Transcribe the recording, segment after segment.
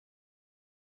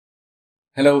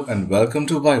Hello and welcome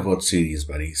to Word series,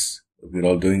 buddies. Hope you're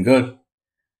all doing good.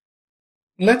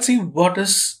 Let's see what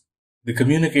is the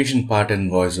communication part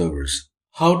in voiceovers.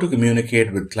 How to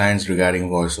communicate with clients regarding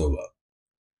voiceover.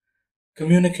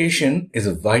 Communication is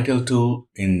a vital tool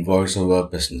in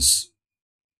voiceover business.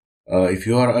 If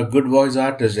you are a good voice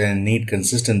artist and need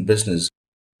consistent business,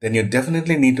 then you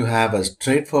definitely need to have a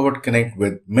straightforward connect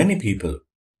with many people.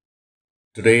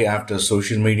 Today, after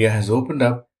social media has opened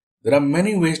up, there are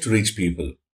many ways to reach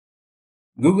people.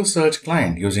 Google search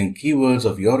client using keywords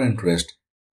of your interest,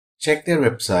 check their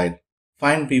website,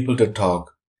 find people to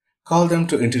talk, call them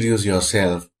to introduce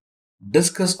yourself,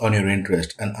 discuss on your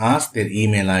interest and ask their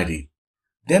email ID.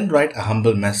 Then write a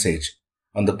humble message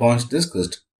on the points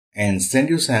discussed and send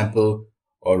you sample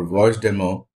or voice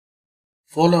demo.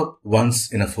 Follow up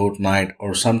once in a fortnight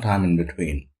or sometime in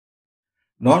between.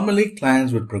 Normally,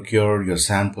 clients would procure your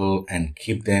sample and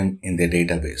keep them in their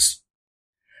database.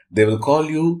 They will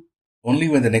call you only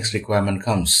when the next requirement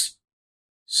comes.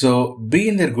 So be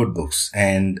in their good books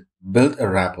and build a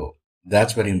rapport.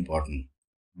 That's very important.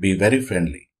 Be very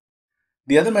friendly.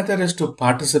 The other method is to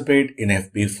participate in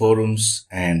FB forums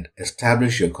and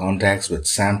establish your contacts with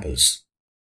samples.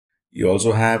 You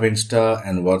also have Insta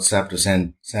and WhatsApp to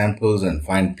send samples and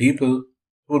find people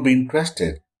who would be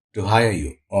interested to hire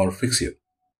you or fix you.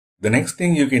 The next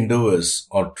thing you can do is,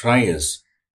 or try is,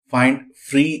 find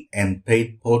free and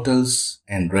paid portals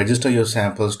and register your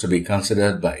samples to be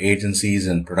considered by agencies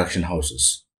and production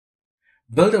houses.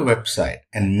 Build a website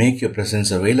and make your presence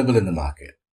available in the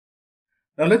market.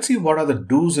 Now let's see what are the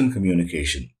do's in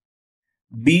communication.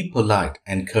 Be polite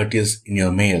and courteous in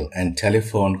your mail and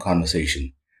telephone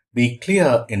conversation. Be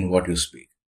clear in what you speak.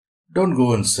 Don't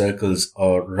go in circles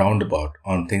or roundabout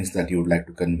on things that you would like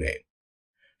to convey.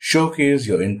 Showcase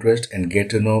your interest and get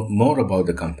to know more about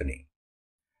the company.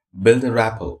 Build a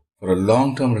rapport for a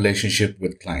long-term relationship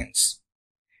with clients.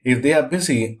 If they are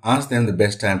busy, ask them the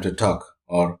best time to talk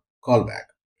or call back.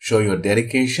 Show your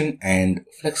dedication and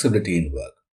flexibility in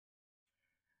work.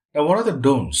 Now, what are the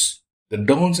don'ts? The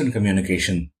don'ts in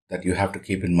communication that you have to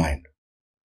keep in mind.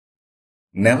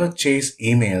 Never chase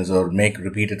emails or make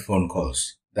repeated phone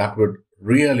calls. That would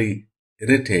really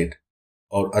irritate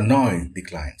or annoy the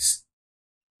clients.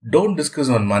 Don't discuss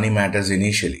on money matters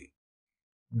initially.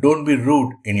 Don't be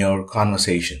rude in your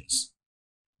conversations.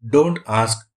 Don't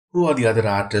ask who are the other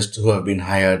artists who have been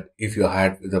hired if you're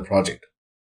hired with a project.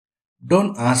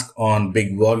 Don't ask on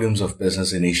big volumes of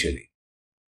business initially.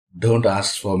 Don't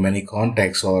ask for many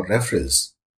contacts or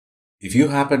referrals. If you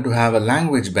happen to have a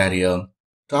language barrier,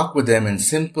 talk with them in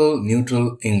simple,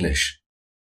 neutral English.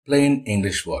 Plain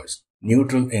English voice,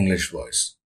 neutral English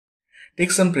voice.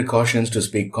 Take some precautions to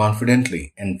speak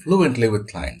confidently and fluently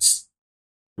with clients.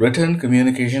 Written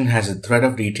communication has a thread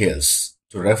of details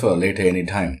to refer later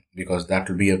anytime because that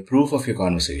will be a proof of your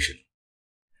conversation.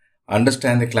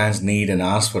 Understand the client's need and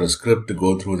ask for a script to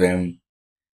go through them.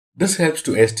 This helps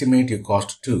to estimate your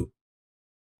cost too.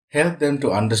 Help them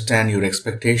to understand your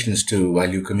expectations too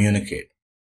while you communicate.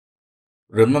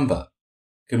 Remember,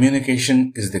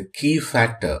 communication is the key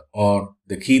factor or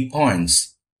the key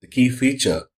points, the key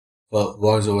feature for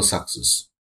voiceover success.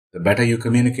 The better you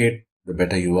communicate, the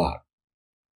better you are.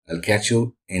 I'll catch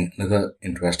you in another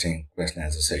interesting question and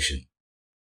answer session.